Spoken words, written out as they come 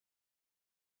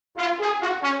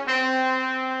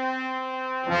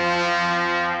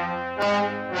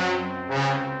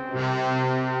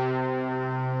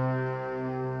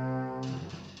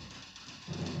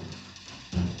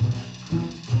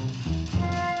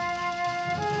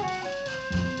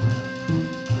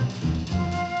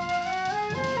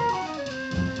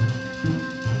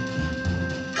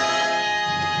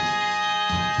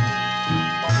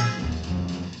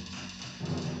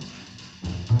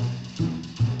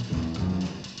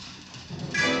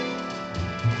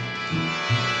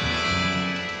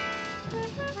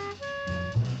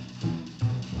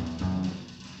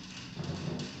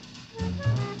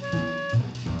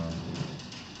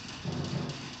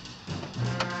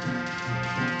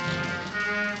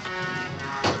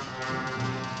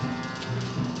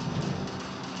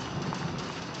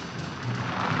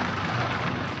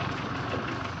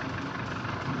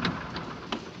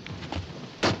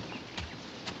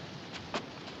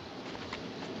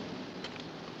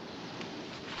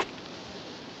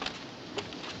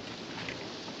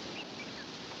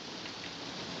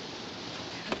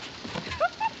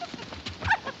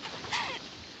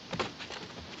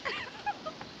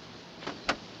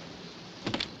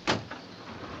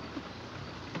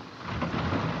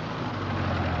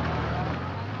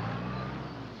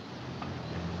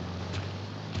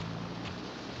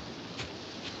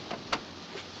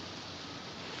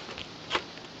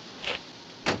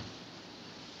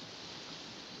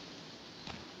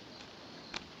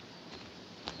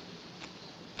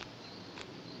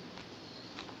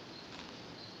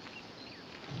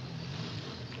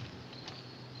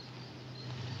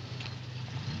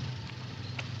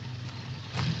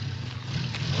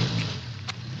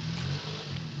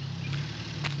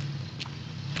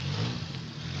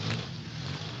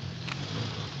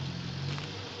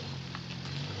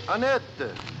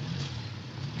Annette!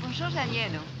 Bonjour,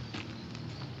 Danielo.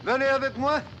 Venez avec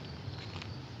moi.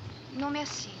 Non,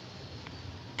 merci.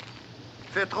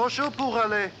 Fait trop chaud pour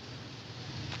aller.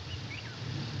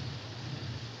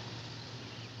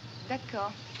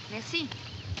 D'accord, merci.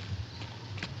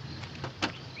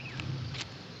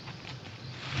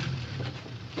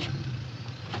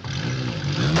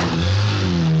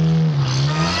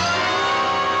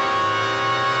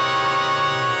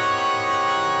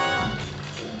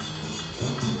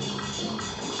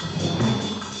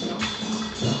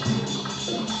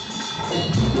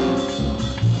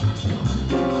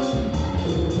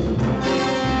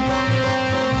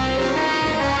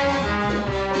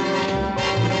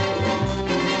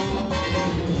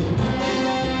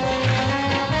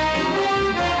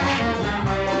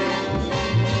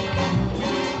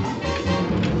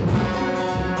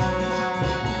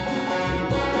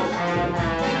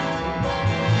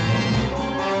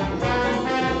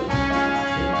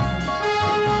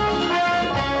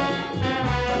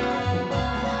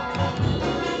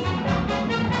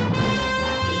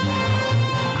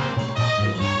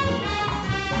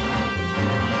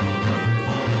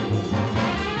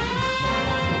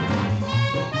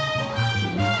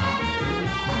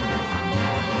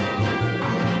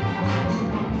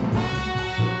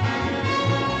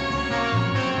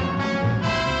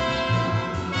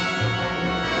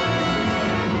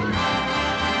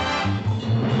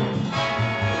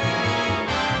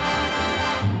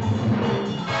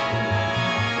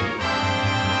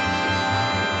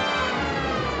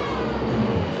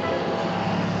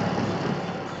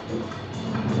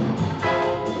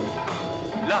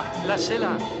 Là, c'est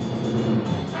là.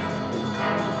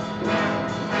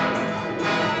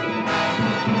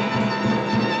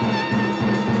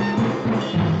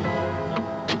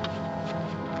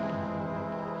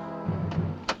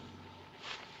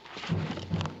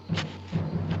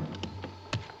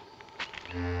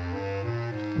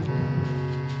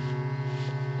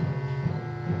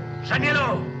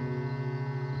 Danielo!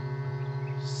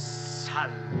 Sale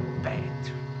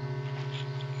bête.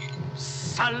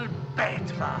 Sale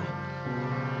bête, va.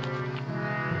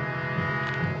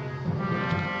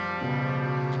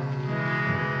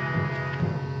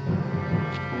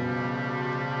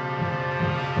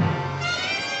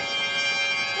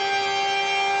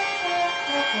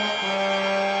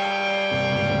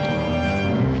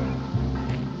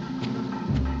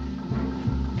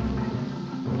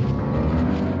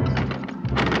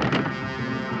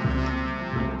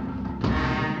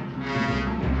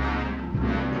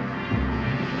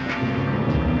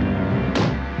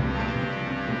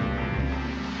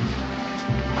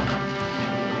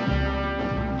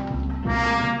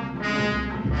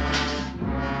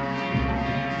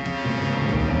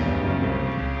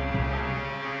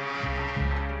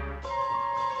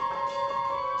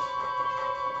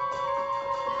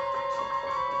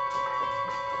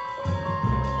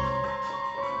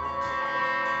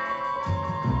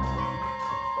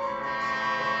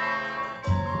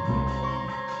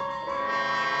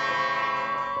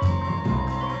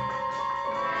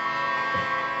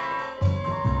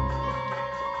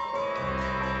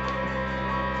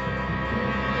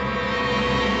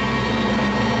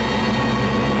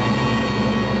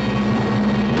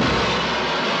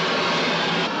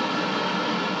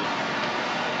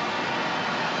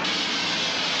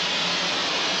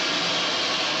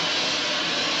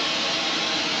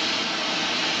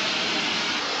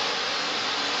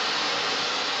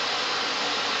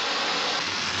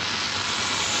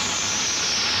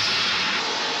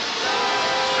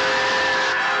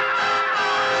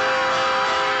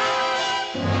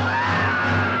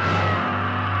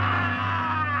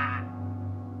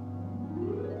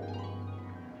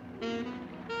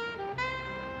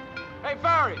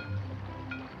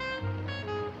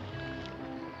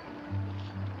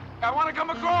 I want to come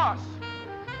across.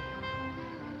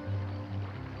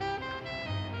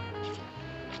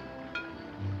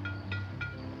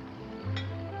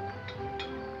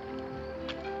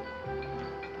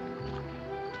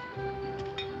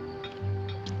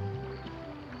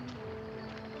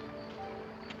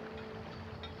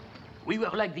 We were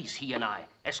like this, he and I,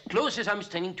 as close as I'm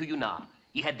standing to you now.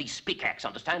 He had this pickaxe,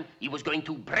 understand? He was going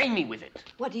to brain me with it.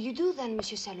 What did you do then,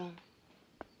 Monsieur Salon?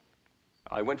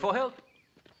 I went for help.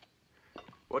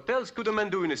 What else could a man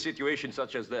do in a situation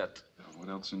such as that? What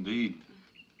else indeed?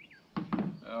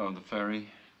 Oh, the ferry.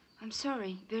 I'm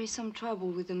sorry. There is some trouble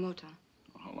with the motor.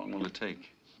 How long will it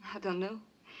take? I don't know.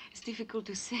 It's difficult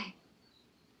to say.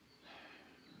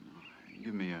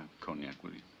 Give me a cognac,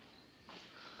 will you?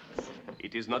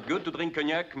 It is not good to drink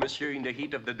cognac, monsieur, in the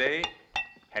heat of the day.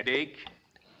 Headache.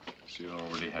 She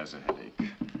already has a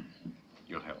headache.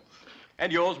 Your health.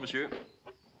 And yours, monsieur.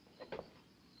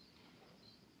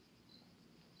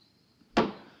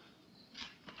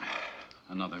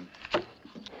 Another.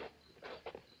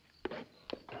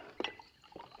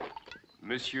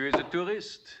 Monsieur is a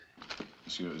tourist.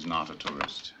 Monsieur is not a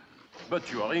tourist.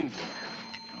 But you are Indian.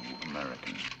 No,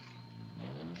 American.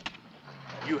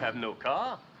 You have no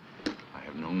car. I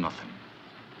have no nothing.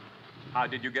 How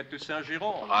did you get to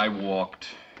Saint-Giron? I walked.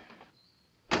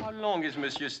 How long is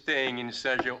monsieur staying in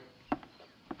Saint-Giron?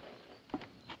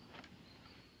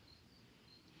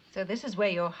 So this is where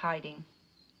you're hiding.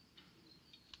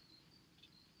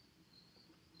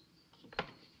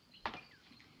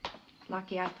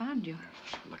 Lucky I found you.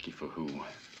 Lucky for who?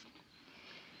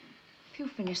 If you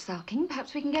finish sulking,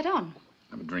 perhaps we can get on.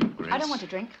 Have a drink, Grace. I don't want a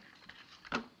drink.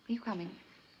 Are you coming?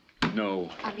 No.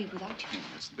 I'll leave without you.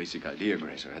 That's the basic idea,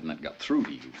 Grace. Or hadn't that got through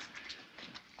to you?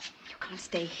 You can't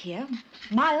stay here,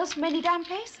 miles from any damn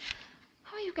place.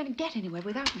 How are you going to get anywhere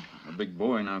without me? I'm a big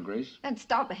boy now, Grace. Then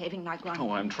start behaving like one.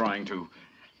 Oh, I'm trying to.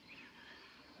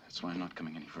 That's why I'm not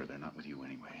coming any further. Not with you,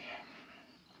 anyway.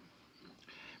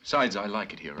 Besides, I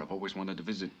like it here. I've always wanted to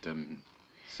visit,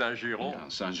 Saint-Giron? yeah,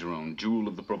 Saint-Giron, jewel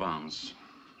of the Provence.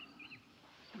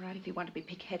 All right, if you want to be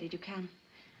pig-headed, you can.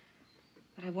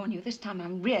 But I warn you, this time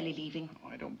I'm really leaving. Oh,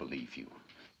 I don't believe you.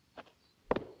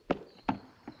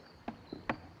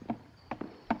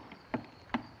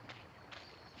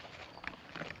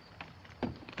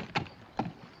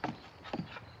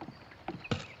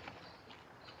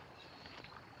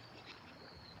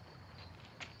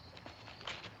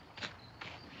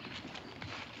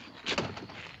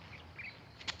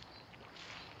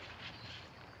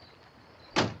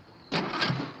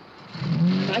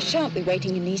 I shan't be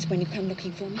waiting in Nice when you come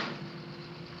looking for me.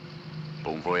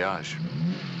 Bon voyage.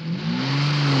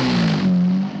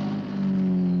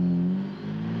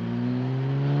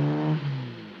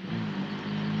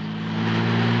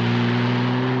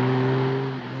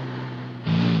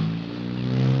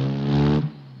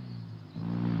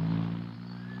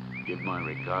 Give my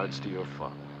regards to your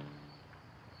father.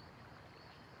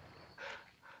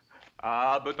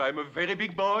 Ah, but I'm a very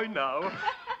big boy now.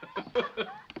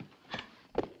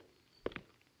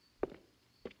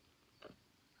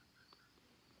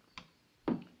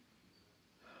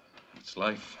 It's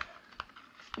life.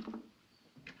 Do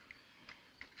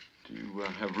you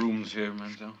have rooms here,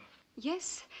 mademoiselle?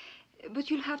 Yes, but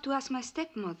you'll have to ask my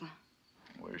stepmother.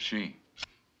 Where's she?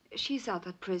 She's out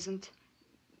at present,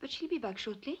 but she'll be back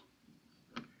shortly.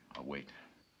 I'll wait.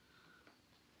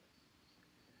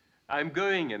 I'm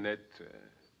going, Annette.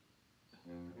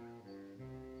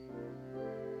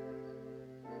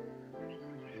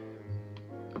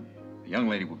 The young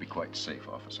lady will be quite safe,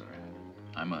 officer.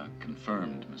 I'm a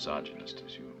confirmed misogynist,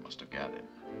 as you must have gathered.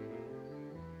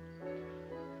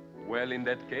 Well, in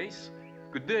that case,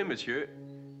 good day, monsieur.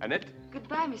 Annette?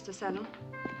 Goodbye, Mr. Salon.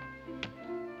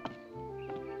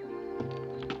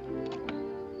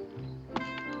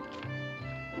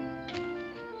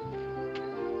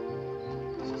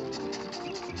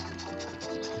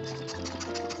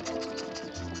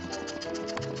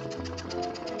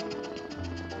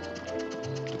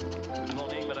 Good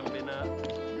morning, Madame Bénard.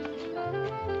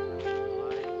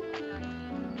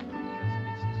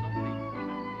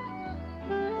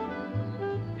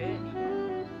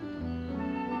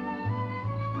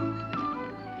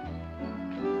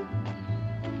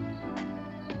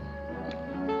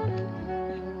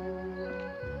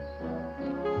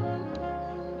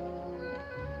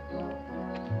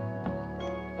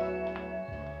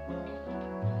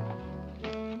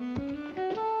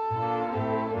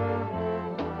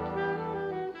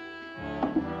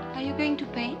 Are you going to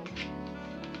paint?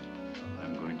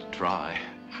 I'm going to try.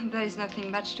 There is nothing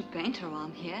much to paint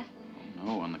around here.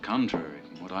 No, on the contrary.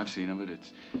 From what I've seen of it,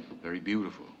 it's very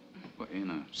beautiful. But in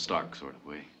a stark sort of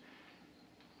way.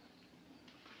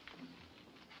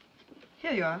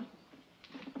 Here you are.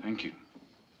 Thank you.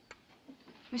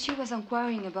 Monsieur was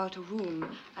inquiring about a room.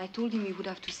 I told him he would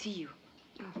have to see you.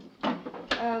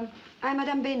 I'm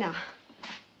Madame Bena.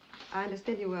 I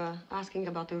understand you were asking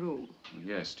about a room.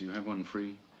 Yes, do you have one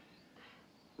free?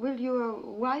 Will your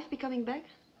wife be coming back?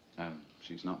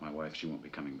 She's not my wife. She won't be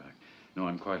coming back. No,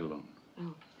 I'm quite alone.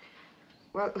 Oh.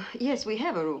 Well, yes, we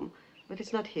have a room, but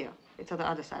it's not here. It's on the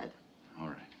other side. All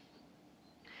right.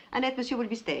 Annette, monsieur will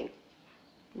be staying.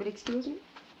 Will you excuse me?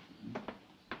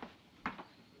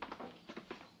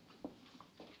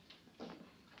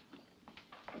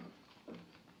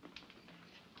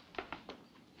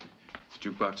 Is the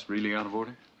jukebox really out of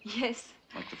order? Yes.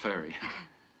 Like the ferry?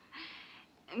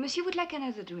 Monsieur would like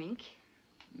another drink?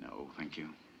 No, thank you.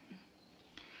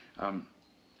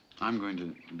 I'm going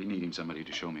to be needing somebody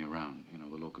to show me around. You know,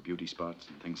 the local beauty spots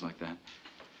and things like that.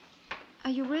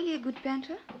 Are you really a good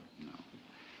painter? No.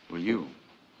 Well, you.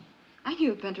 I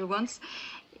knew a painter once.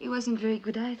 He wasn't very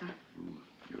good either. Ooh,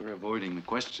 you're avoiding the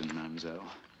question, mademoiselle.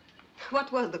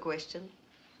 What was the question?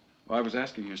 Well, I was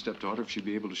asking your stepdaughter if she'd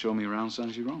be able to show me around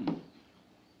Saint-Giron.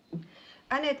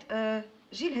 Annette,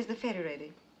 Gilles has the ferry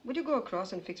ready. Would you go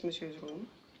across and fix Monsieur's room?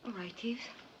 All right, Yves.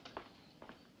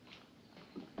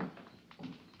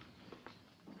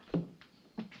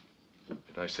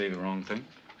 Did I say the wrong thing?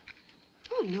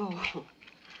 Oh, no.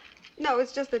 No,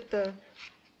 it's just that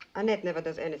Annette never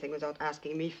does anything without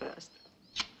asking me first.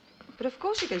 But of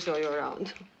course she can show you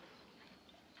around.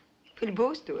 We'll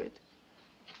both do it.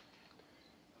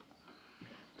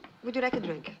 Would you like a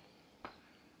drink?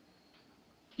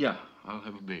 Yeah, I'll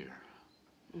have a beer.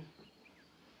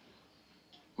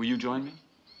 Will you join me?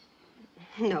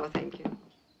 No, thank you.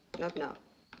 Not now.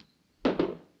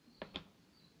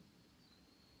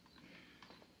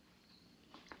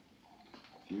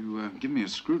 If you give me a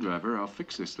screwdriver, I'll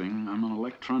fix this thing. I'm an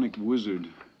electronic wizard.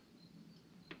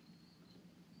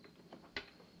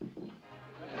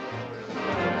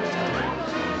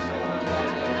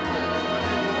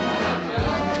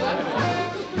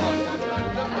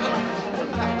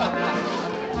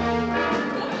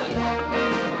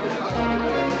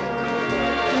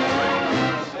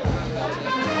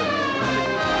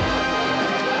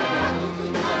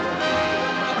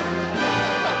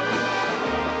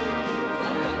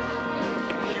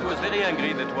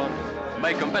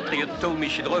 My compatriot told me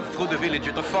she drove through the village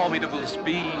at a formidable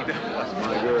speed. That's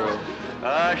my girl.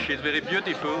 Ah, she's very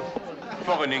beautiful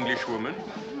for an Englishwoman.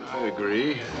 I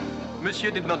agree.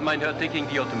 Monsieur did not mind her taking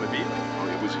the automobile. Oh,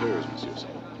 it was hers, Monsieur.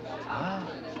 Ah,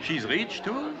 she's rich,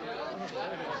 too?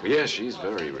 Yes, she's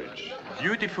very rich.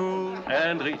 Beautiful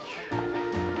and rich.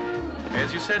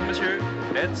 As you said, monsieur,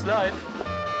 that's life.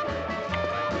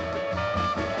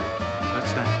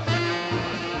 What's that?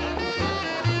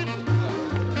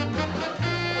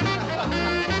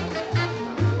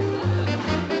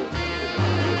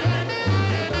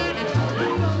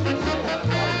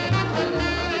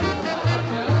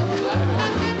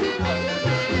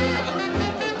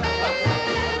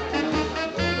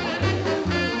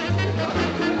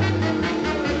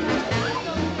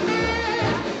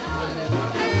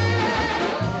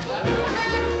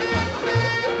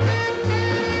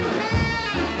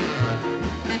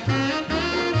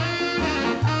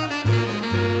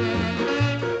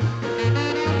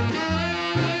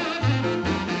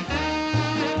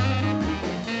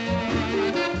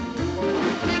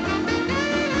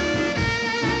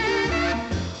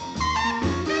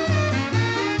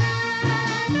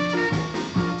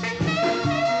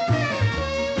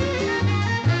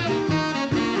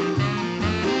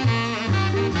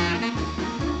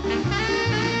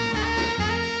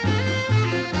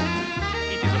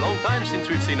 Since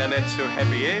we've seen Annette so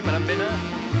happy, eh, Madame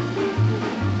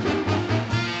Bénard?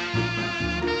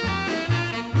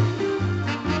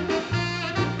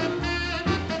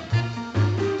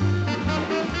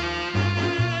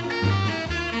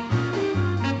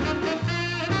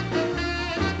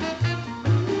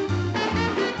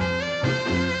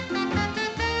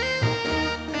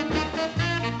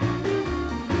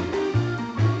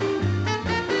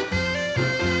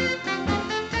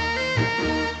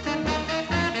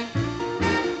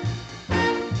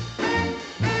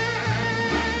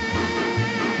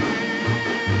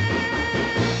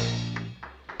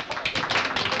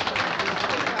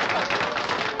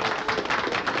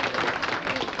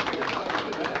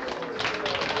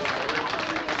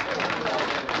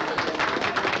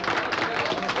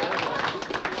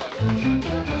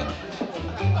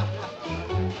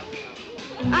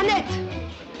 Annette!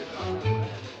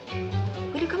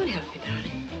 Will you come and help me,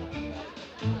 darling?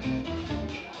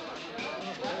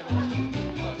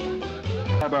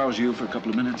 I borrow you for a couple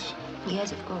of minutes.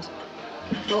 Yes, of course.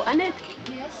 Oh, Annette,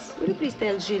 Yes? will you please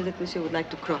tell Gilles that Monsieur would like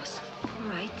to cross? All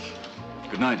right.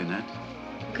 Good night, Annette.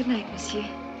 Good night, Monsieur.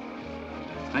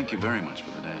 Thank you very much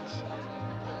for the dance.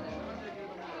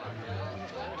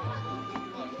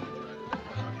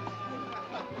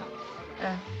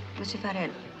 Monsieur Farrell,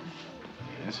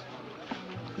 Yes?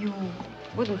 you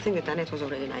wouldn't think that Annette was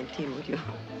already 19, would you?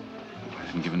 I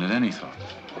haven't given it any thought.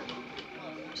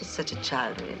 She's such a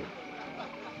child, really.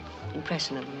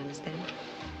 Impressionable, you understand?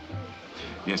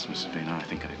 Yes, Mrs. Boehner, I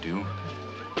think I do.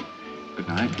 Good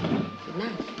night. Good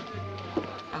night.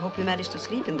 I hope you managed to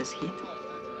sleep in this heat.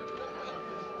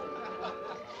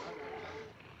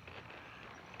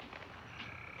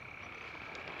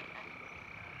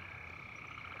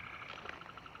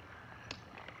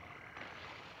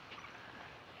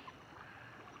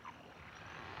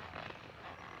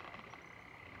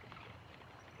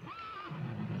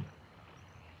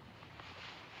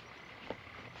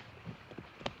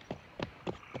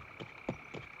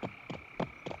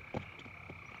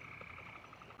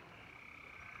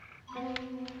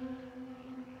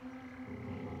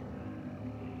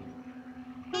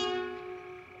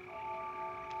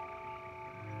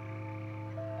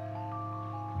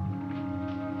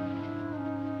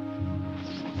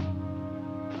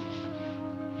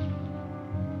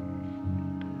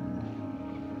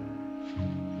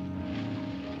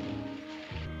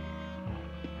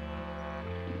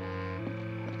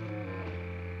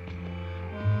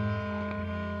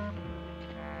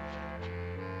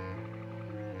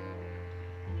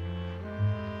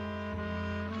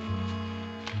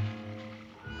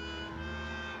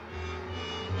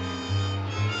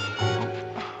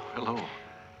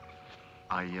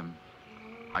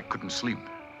 I couldn't sleep.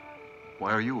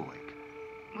 Why are you awake?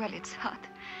 Well, it's hot.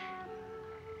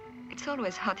 It's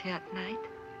always hot here at night.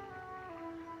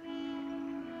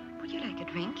 Would you like a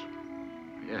drink?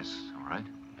 Yes, all right.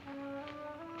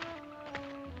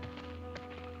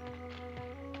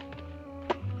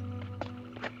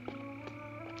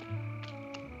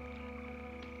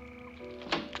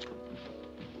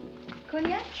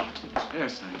 Cognac?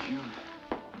 Yes, thank you.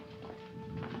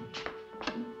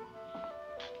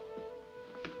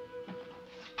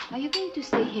 Are you going to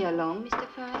stay here long, Mr.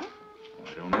 Farrell?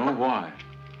 I don't know why.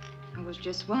 I was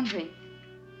just wondering.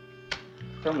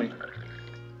 Tell me,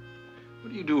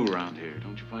 what do you do around here?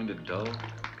 Don't you find it dull?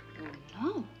 Oh,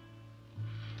 no.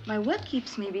 My work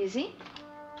keeps me busy.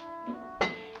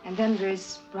 And then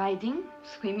there's riding,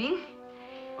 swimming.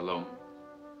 Alone?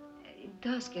 It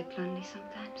does get lonely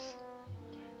sometimes.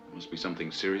 There must be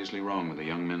something seriously wrong with the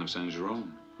young men of Saint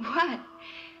Jerome. What?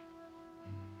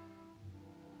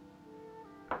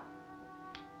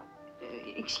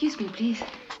 Excuse me, please.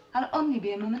 I'll only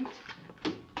be a moment.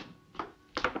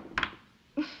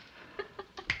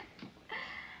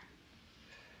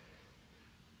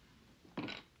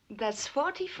 That's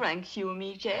 40 francs, you and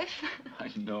me, Jeff.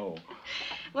 I know.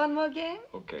 One more game?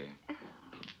 Okay.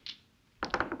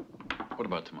 What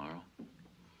about tomorrow?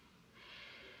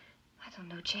 I don't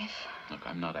know, Jeff. Look,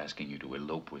 I'm not asking you to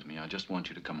elope with me. I just want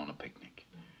you to come on a picnic.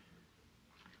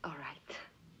 All right.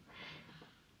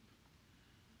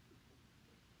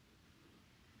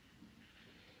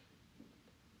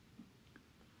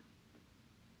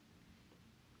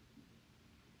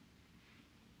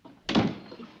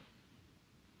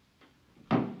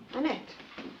 Annette.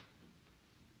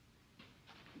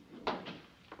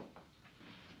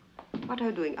 What are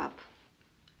you doing up?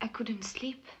 I couldn't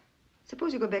sleep.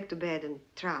 Suppose you go back to bed and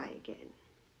try again.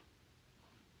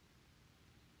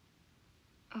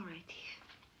 All right,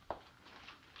 Eve.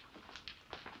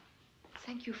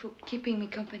 Thank you for keeping me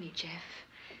company, Jeff.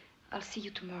 I'll see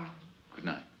you tomorrow. Good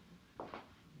night.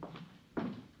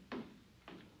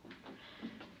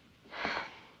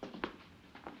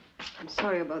 I'm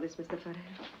sorry about this, Mr. Farrell.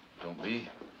 Don't be.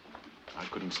 I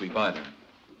couldn't sleep either.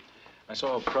 I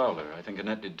saw a prowler. I think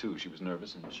Annette did too. She was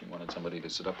nervous and she wanted somebody to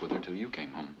sit up with her till you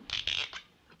came home.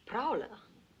 A prowler?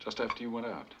 Just after you went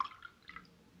out.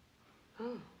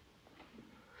 Oh.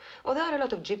 Oh, there are a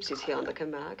lot of gypsies here on the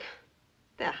Camargue.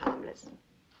 They're harmless.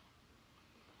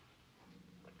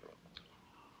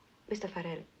 Mr.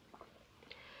 Farrell,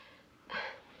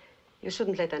 you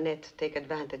shouldn't let Annette take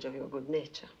advantage of your good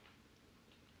nature.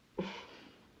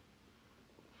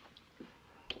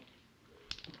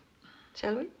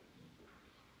 Shall we?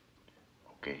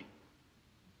 Okay.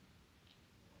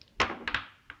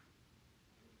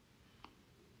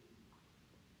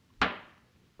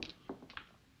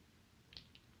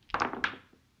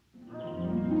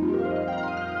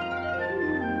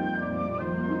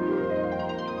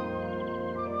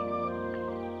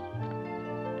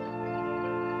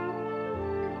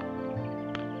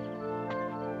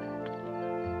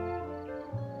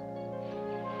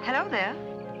 Hello there.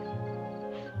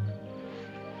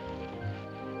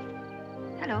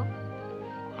 Hello.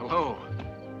 Hello.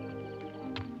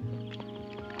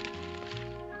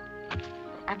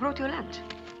 I brought you lunch.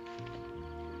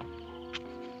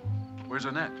 Where's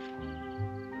Annette?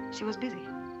 She was busy.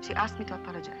 She asked me to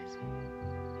apologize.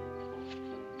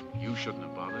 You shouldn't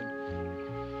have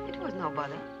bothered. It was no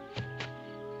bother.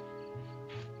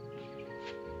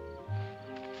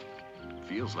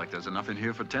 Feels like there's enough in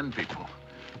here for 10 people.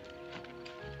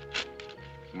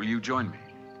 Will you join me?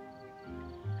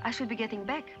 I should be getting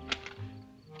back.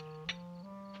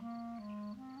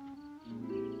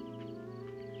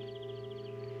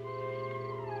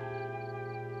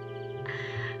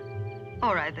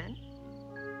 All right, then.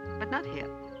 But not here.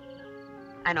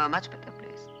 I know a much better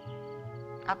place.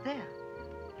 Up there.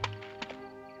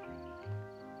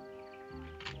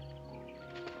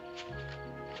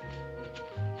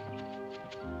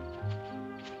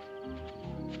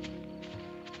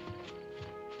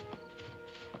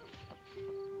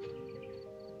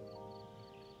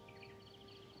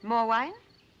 More wine?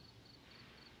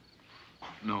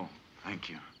 No, thank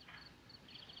you.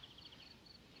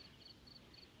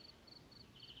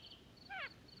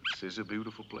 This is a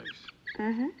beautiful place.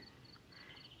 Mm-hmm.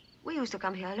 We used to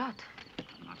come here a lot.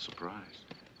 I'm not surprised.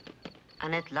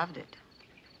 Annette loved it.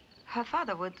 Her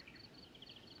father would...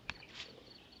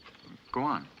 Go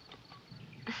on.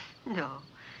 No,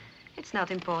 it's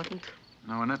not important.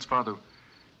 No, Annette's father...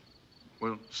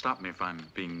 Well, stop me if I'm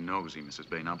being nosy, Mrs.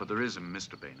 Baynard, but there is a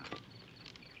Mr. Baynard.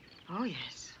 Oh,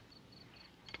 yes.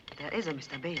 There is a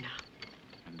Mr. Baynard.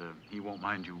 And he won't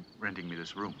mind you renting me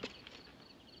this room.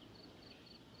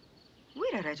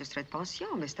 We're a registered pension,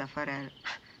 Mr. Farrell.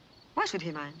 Why should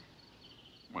he mind?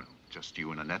 Well, just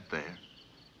you and Annette there.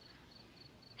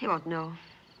 He won't know.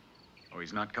 Oh,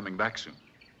 he's not coming back soon.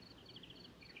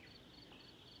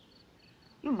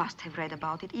 You must have read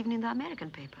about it, even in the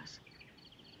American papers.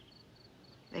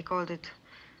 They called it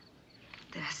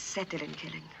the acetylene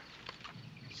killing.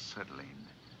 Acetylene.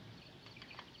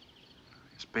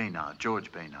 It's Baynard,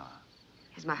 George Baynard.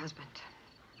 He's my husband,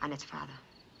 Annette's father.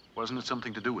 Wasn't it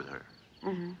something to do with her?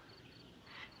 Mm-hmm.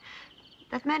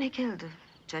 That man he killed,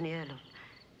 Gianniello,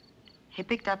 he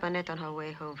picked up Annette on her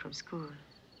way home from school.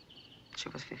 She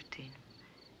was 15.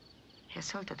 He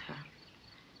assaulted her.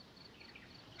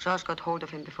 George got hold of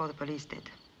him before the police did.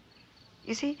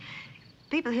 You see,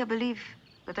 people here believe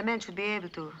that a man should be able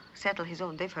to settle his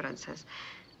own differences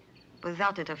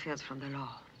without interference from the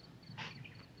law.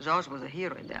 George was a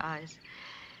hero in their eyes.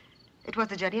 It was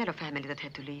the Gianniello family that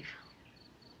had to leave.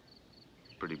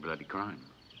 Pretty bloody crime.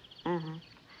 Mm-hmm.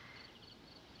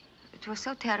 It was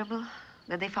so terrible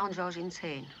that they found George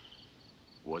insane.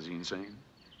 Was he insane?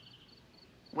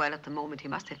 Well, at the moment, he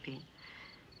must have been.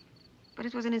 But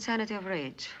it was an insanity of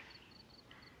rage.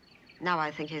 Now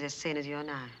I think he's as sane as you and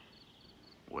I.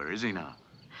 Where is he now?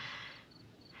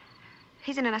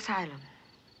 He's in an asylum,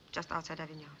 just outside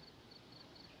Avignon.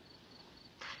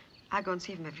 I go and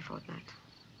see him every fortnight.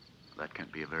 That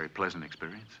can't be a very pleasant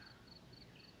experience.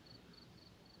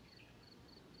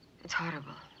 It's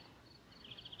horrible.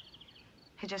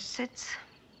 He just sits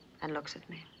and looks at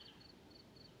me.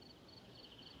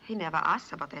 He never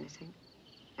asks about anything,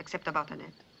 except about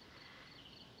Annette.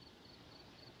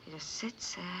 He just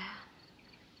sits there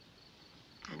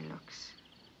and looks.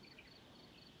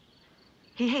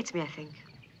 He hates me, I think,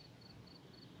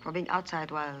 for being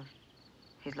outside while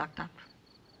he's locked up.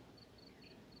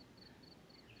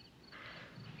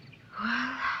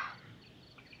 Well,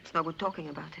 it's no good talking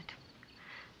about it.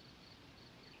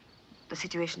 The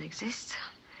situation exists,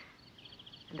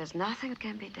 and there's nothing that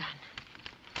can be done.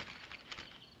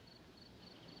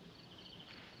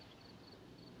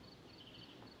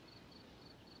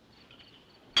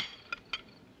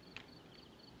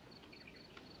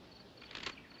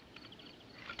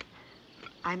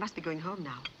 I must be going home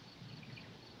now.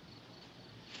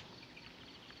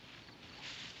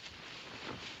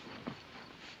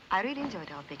 I really enjoyed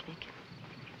our picnic.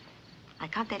 I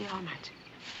can't tell you how much.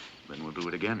 Then we'll do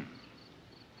it again.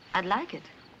 I'd like it.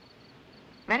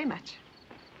 Very much.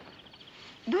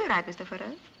 Do you write, Mr.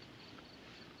 Farrell?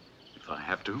 If I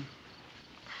have to.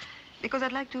 Because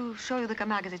I'd like to show you the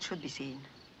Camargue as it should be seen,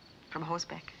 from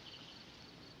horseback.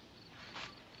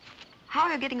 How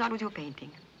are you getting on with your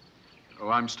painting? Oh,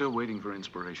 I'm still waiting for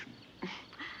inspiration.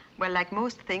 Well, like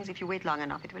most things, if you wait long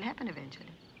enough, it will happen eventually.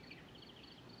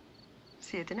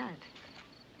 See you tonight.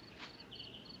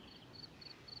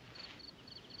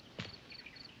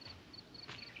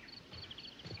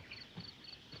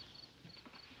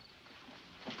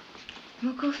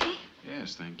 More coffee?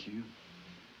 Yes, thank you.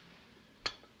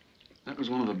 That was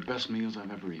one of the best meals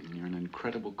I've ever eaten. You're an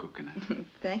incredible cook, Annette.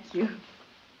 Thank you.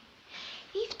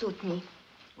 Eve taught me.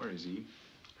 Where is he?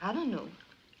 I don't know.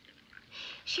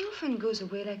 She often goes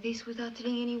away like this without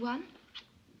telling anyone.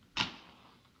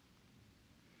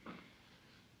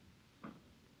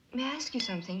 May I ask you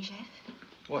something, Chef?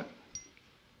 What?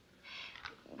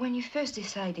 When you first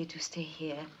decided to stay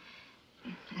here,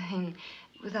 I mean,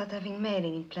 without having made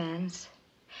any plans,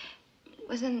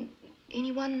 wasn't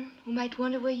anyone who might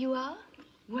wonder where you are?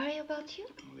 Worry about you?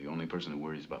 Well, the only person who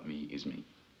worries about me is me.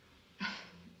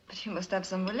 But you must have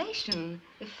some relation,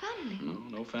 a family.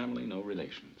 No, no family, no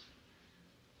relations.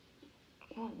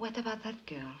 Well, what about that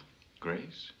girl?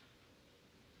 Grace?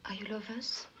 Are you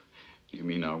lovers? You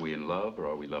mean, are we in love or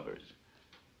are we lovers?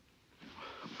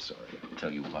 I'm sorry, I'll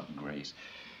tell you about Grace.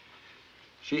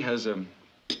 She has a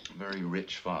very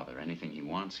rich father. Anything he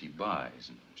wants, he buys.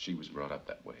 And she was brought up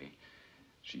that way.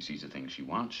 She sees the thing she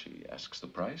wants, she asks the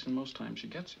price, and most times she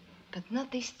gets it. But not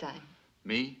this time.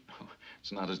 Me?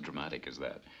 It's not as dramatic as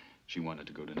that. She wanted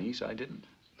to go to Nice, I didn't.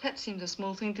 That seems a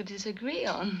small thing to disagree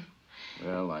on.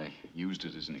 Well, I used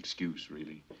it as an excuse,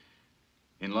 really.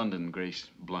 In London, Grace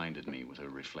blinded me with her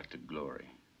reflected glory.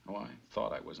 Oh, I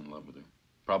thought I was in love with her.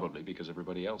 Probably because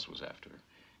everybody else was after her.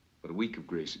 But a week of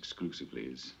Grace exclusively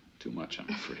is too much, I'm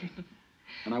afraid.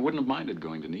 And I wouldn't have minded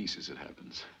going to Nice, as it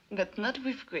happens. But not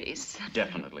with Grace.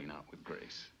 Definitely not with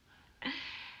Grace.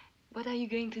 What are you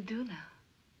going to do now?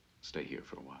 Stay here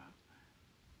for a while.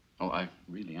 Oh, I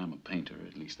really am a painter.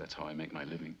 At least that's how I make my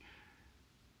living.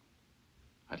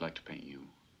 I'd like to paint you.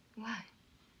 Why?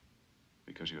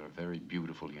 Because you're a very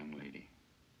beautiful young lady.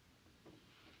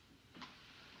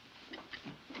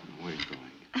 Where are you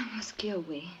going? I must go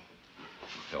away.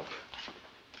 Help.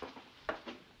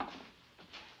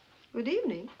 Good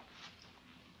evening.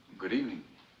 Good evening.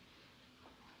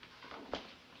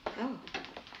 Oh.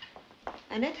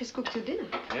 Annette has cooked your dinner.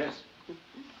 Yes.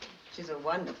 She's a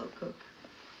wonderful cook.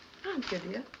 Aren't you,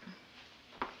 dear?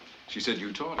 She said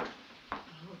you taught her.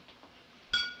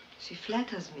 She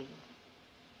flatters me.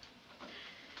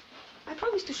 I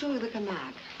promised to show you the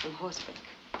Camargue on horseback.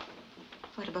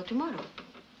 What about tomorrow?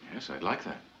 Yes, I'd like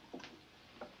that.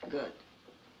 Good.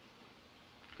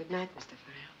 Good night, Mr.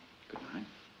 Farrell. Good night.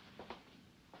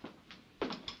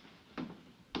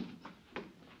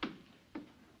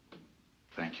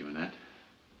 Thank you, Annette,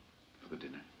 for the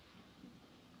dinner.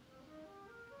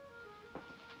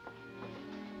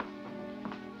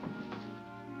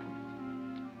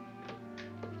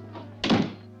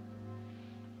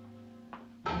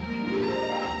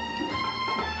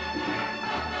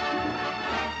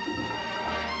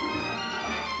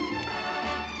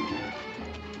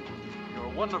 You're a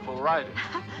wonderful rider.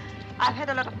 I've had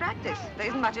a lot of practice. There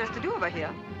isn't much else to do over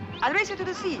here. I'll race you to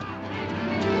the sea.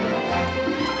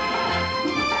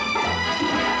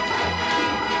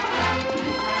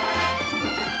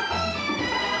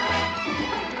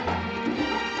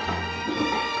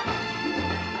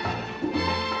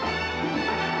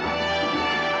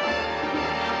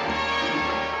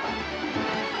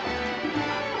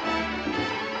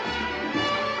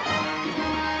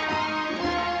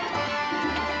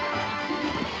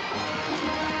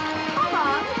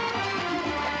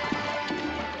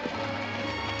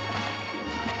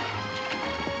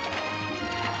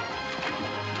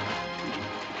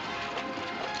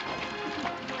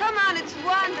 Come on, it's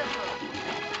wonderful.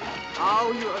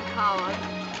 Oh, you're a coward.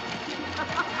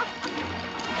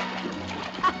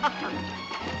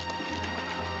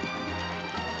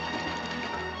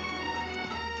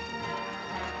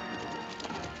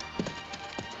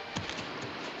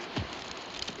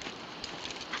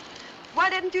 Why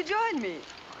didn't you join me?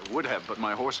 I would have, but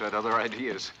my horse had other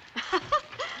ideas.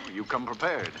 You come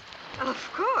prepared.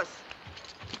 Of course.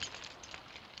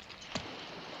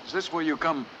 Is this where you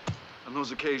come on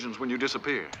those occasions when you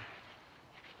disappear?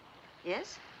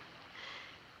 Yes?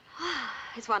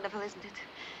 It's wonderful, isn't it?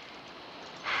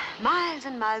 Miles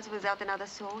and miles without another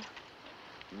soul.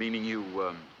 Meaning you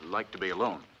like to be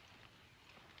alone?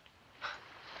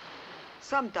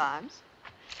 Sometimes.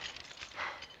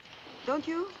 Don't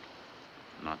you?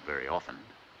 Not very often.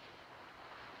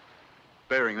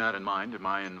 Bearing that in mind, am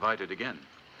I invited again?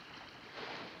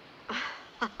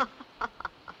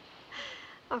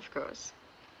 Of course.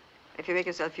 If you make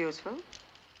yourself useful.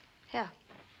 Here.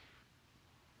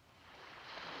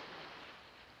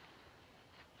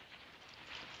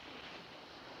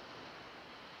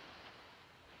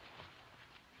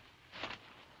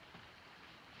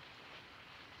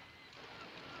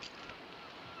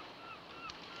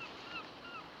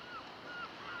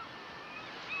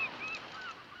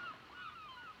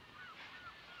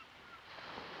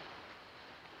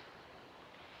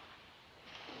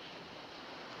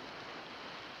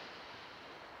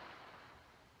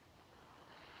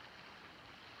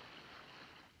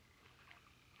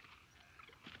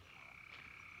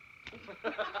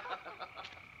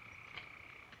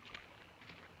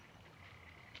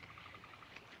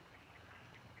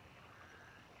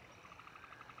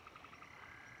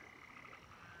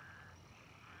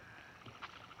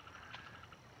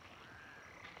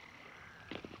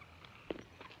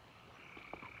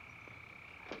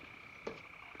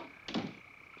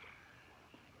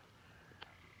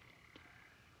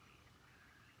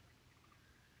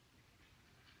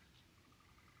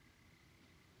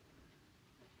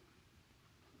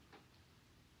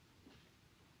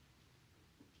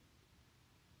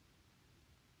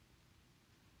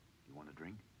 You want a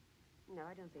drink? No,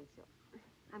 I don't think so.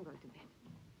 I'm going to bed.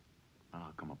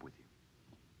 I'll come up with you.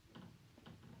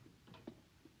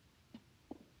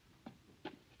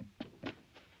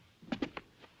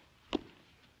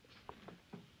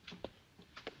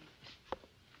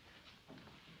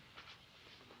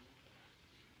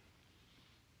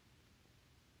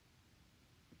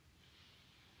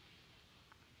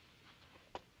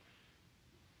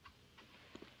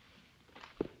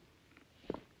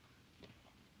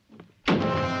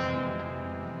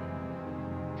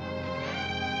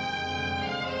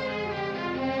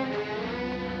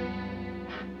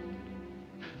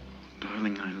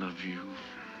 Darling, I love you.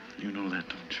 You know that,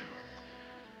 don't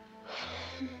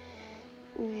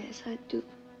you? Yes, I do.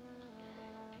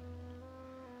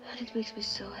 And it makes me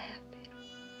so happy.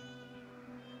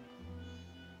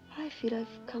 I feel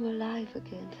I've come alive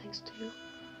again, thanks to you.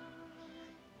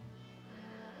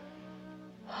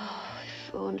 Oh,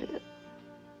 if only...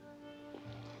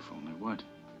 If only what?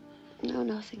 No,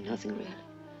 No, nothing really.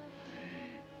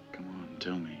 Hey, come on,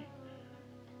 tell me.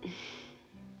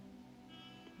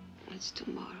 It's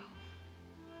tomorrow.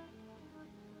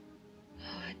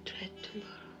 Oh, I dread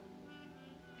tomorrow.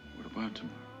 What about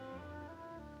tomorrow?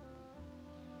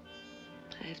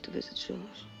 I have to visit George.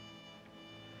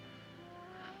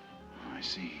 Oh, I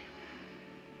see.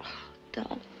 Oh,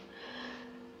 darling.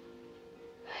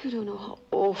 You don't know how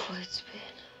awful it's been.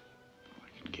 Oh, I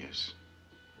can guess.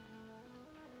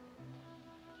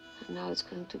 And now it's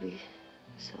going to be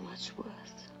so much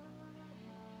worse.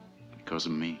 Because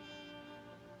of me.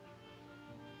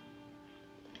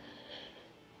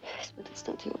 Yes, but it's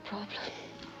not your problem.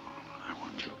 Oh, I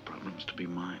want your problems to be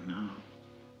mine now.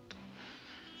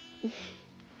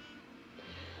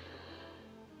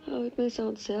 Oh, it may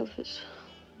sound selfish,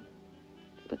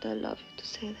 but I love you to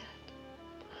say that.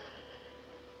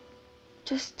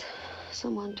 Just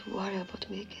someone to worry about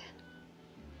me again.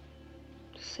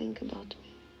 To think about me.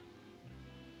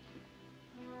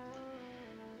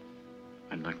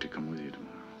 I'd like to come with you tomorrow.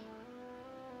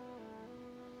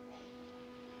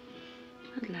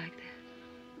 I'd like that.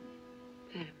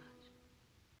 Very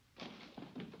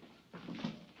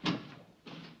much.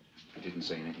 I didn't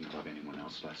say anything about anyone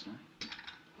else last night.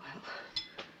 Well,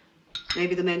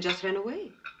 maybe the man just ran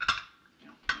away.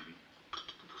 Yeah,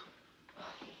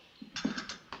 maybe.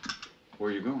 Where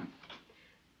are you going?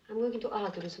 I'm going to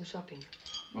Arles to do some shopping.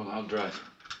 Well, I'll drive.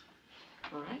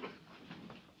 All right.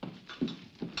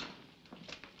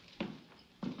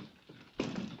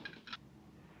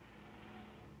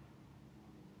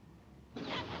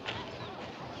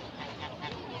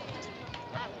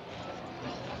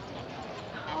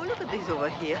 Oh, look at these over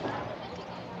here.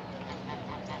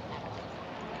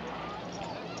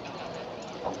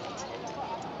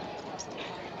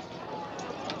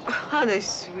 Oh, they're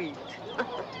sweet.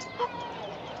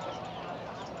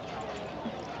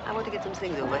 I want to get some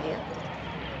things over here.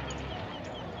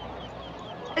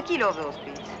 A kilo of those,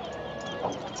 please.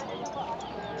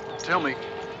 Tell me,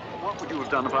 what would you have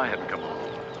done if I hadn't come along?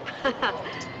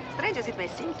 Strange as it may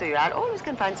seem to you, I always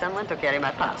can find someone to carry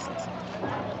my parcels.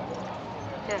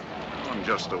 Here. I'm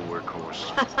just a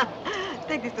workhorse.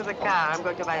 Take this to the car. I'm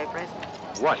going to buy a present.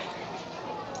 What?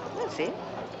 We'll see.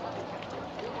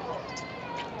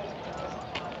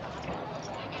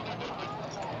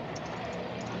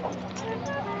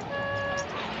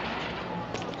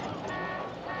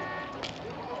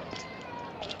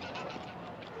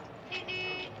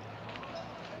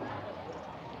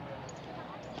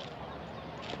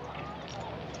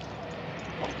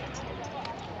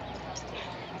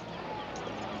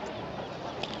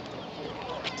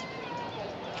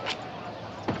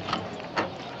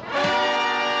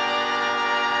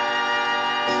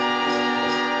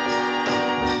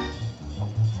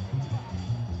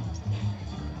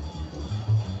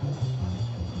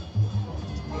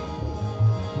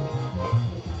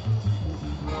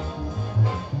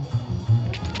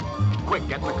 Quick,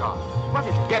 get in the car. What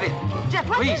is it? Get in. Jeff,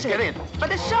 what Please, is it? get in. But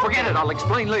the show. Forget it. I'll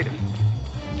explain later.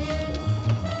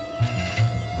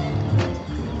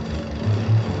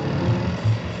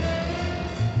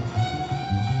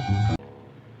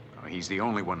 Oh, he's the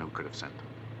only one who could have sent them.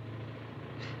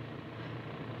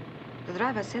 The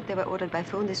driver said they were ordered by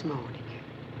phone this morning.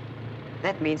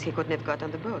 That means he couldn't have got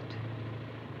on the boat.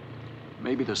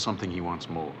 Maybe there's something he wants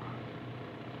more.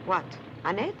 What?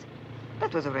 Annette?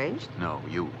 That was arranged. No,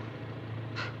 you.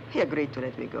 He agreed to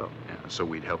let me go. Yeah, so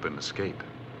we'd help him escape.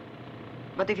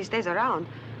 But if he stays around,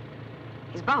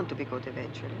 he's bound to be caught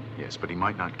eventually. Yes, but he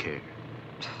might not care.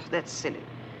 That's silly.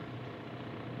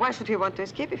 Why should he want to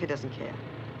escape if he doesn't care?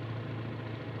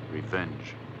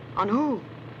 Revenge. On who?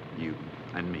 You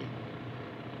and me.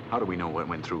 How do we know what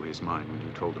went through his mind when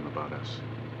you told him about us?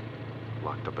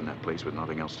 Locked up in that place with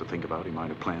nothing else to think about, he might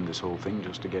have planned this whole thing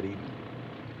just to get even.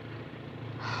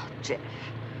 Oh, Jeff.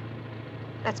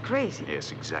 That's crazy.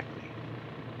 Yes, exactly.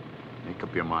 Make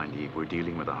up your mind, Eve. We're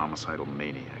dealing with a homicidal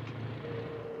maniac.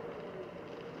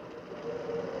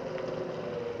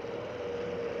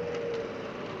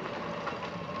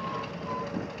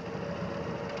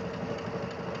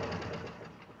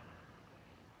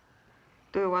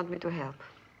 Do you want me to help?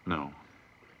 No.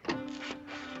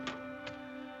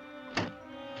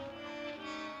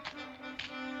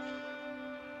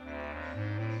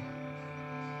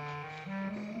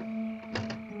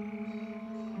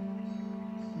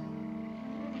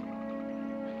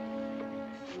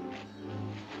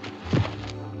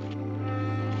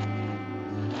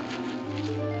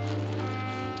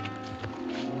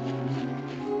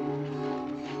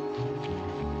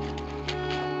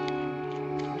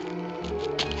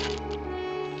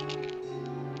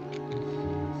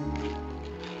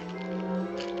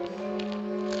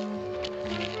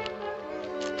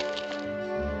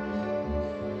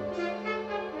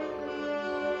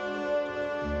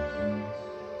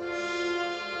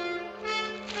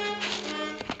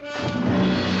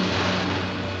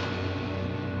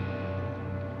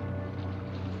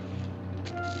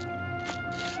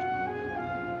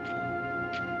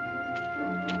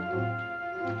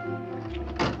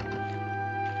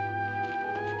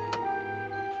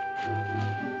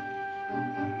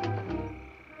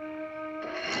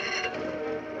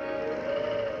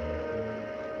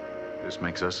 just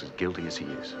makes us as guilty as he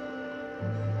is.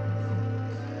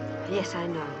 Yes, I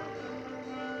know.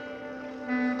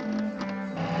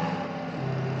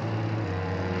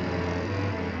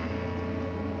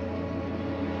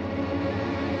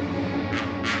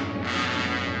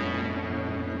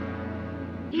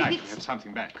 Like to have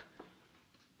something back.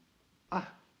 Ah,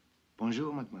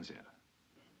 bonjour, mademoiselle.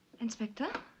 Inspector?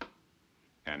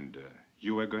 And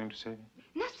you were going to say?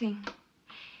 Nothing.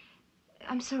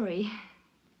 I'm sorry.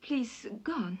 Please,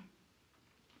 go on.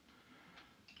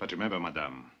 But remember,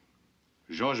 madame,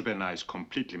 Georges Bernat is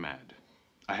completely mad.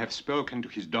 I have spoken to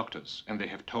his doctors, and they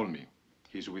have told me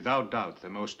he's without doubt the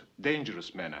most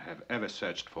dangerous man I have ever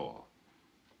searched for.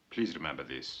 Please remember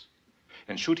this.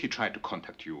 And should he try to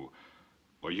contact you,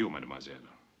 or you, mademoiselle,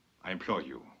 I implore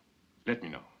you, let me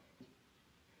know.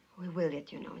 We will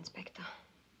let you know, Inspector.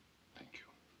 Thank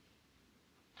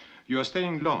you. You are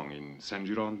staying long in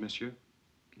Saint-Gironde, monsieur?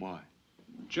 Why?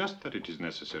 Just that it is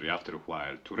necessary after a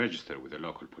while to register with the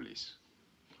local police.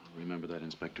 I'll remember that,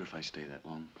 Inspector, if I stay that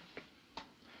long.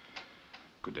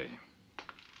 Good day.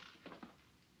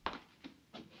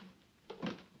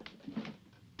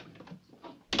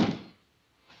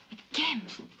 Again,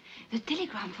 the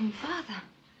telegram from Father.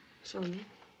 Show me.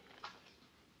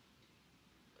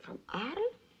 From Arles?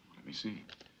 Let me see.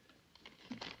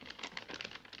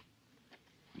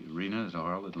 The arena is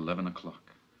Arles at 11 o'clock.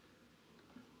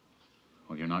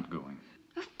 Well, you're not going.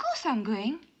 Of course I'm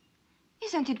going.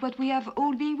 Isn't it what we have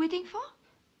all been waiting for?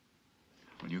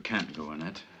 Well, you can't go,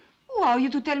 Annette. Who are you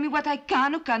to tell me what I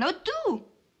can or cannot do?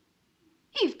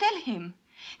 Eve, tell him.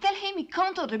 Tell him he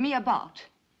can't order me about.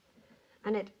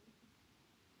 Annette,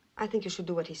 I think you should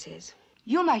do what he says.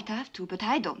 You might have to, but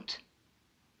I don't.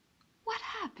 What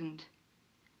happened?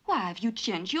 Why have you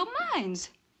changed your minds?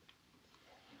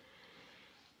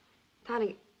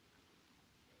 Darling,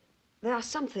 there are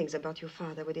some things about your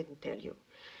father we didn't tell you.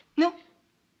 No,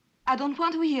 I don't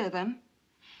want to hear them.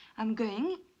 I'm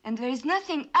going, and there is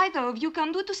nothing either of you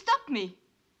can do to stop me.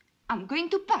 I'm going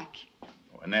to pack.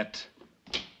 Oh, Annette.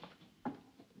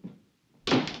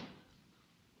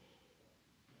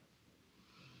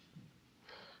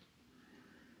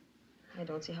 I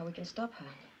don't see how we can stop her.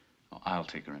 Oh, I'll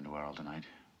take her into Arles tonight.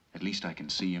 At least I can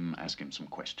see him, ask him some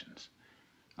questions.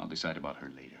 I'll decide about her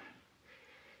later.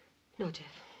 No, Jeff.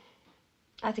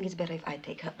 I think it's better if I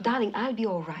take her. Darling, I'll be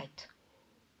all right.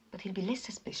 But he'll be less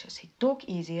suspicious. He'll talk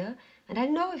easier, and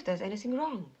I'll know if there's anything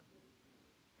wrong.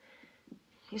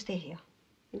 You stay here,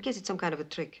 in case it's some kind of a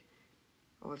trick.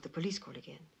 Or if the police call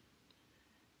again.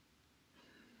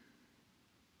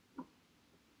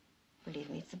 Believe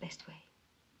me, it's the best way.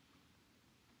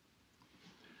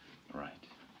 All right.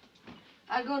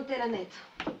 I'll go and tell Annette.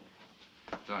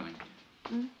 Darling.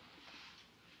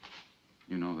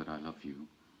 You know that I love you.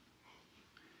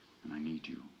 And I need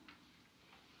you.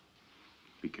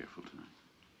 Be careful tonight.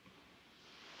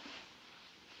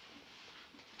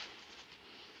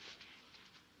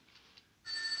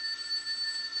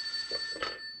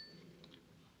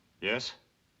 Yes?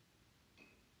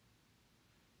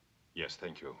 Yes,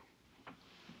 thank you.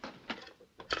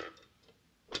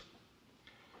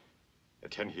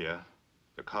 Etienne here.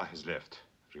 The car has left.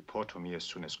 Report to me as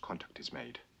soon as contact is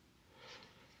made.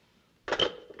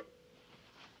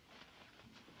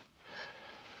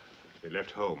 They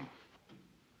left home.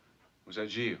 Was that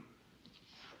Gilles?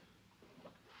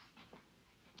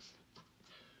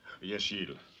 Yes,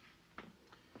 Gilles.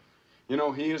 You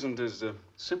know, he isn't as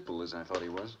simple as I thought he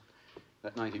was.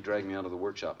 That night he dragged me out of the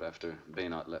workshop after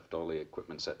Baynot left all the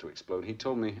equipment set to explode. He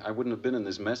told me I wouldn't have been in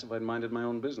this mess if I'd minded my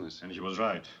own business. And he was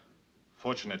right.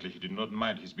 Fortunately, he did not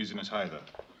mind his business either.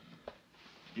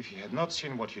 If he had not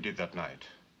seen what you did that night,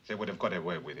 they would have got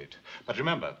away with it. But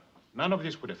remember, none of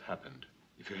this would have happened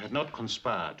if you had not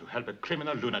conspired to help a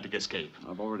criminal lunatic escape.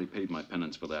 I've already paid my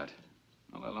penance for that.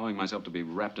 Well, allowing myself to be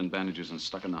wrapped in bandages and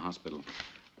stuck in the hospital.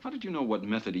 How did you know what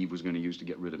method Eve was going to use to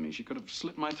get rid of me? She could have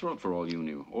slit my throat for all you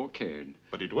knew, or cared.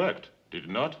 But it worked, did it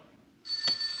not?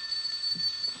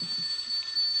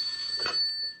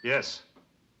 Yes.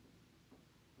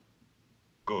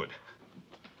 Good.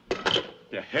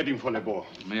 They're heading for Le Bourg.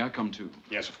 May I come too?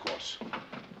 Yes, of course.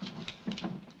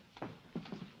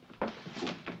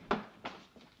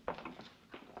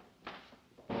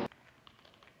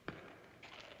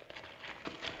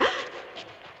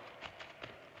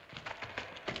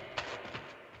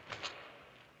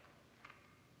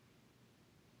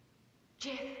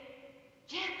 Jeff!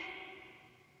 Jeff!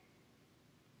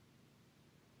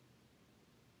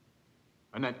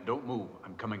 Annette, don't move.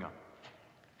 I'm coming up.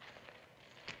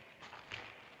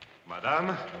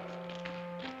 Madame,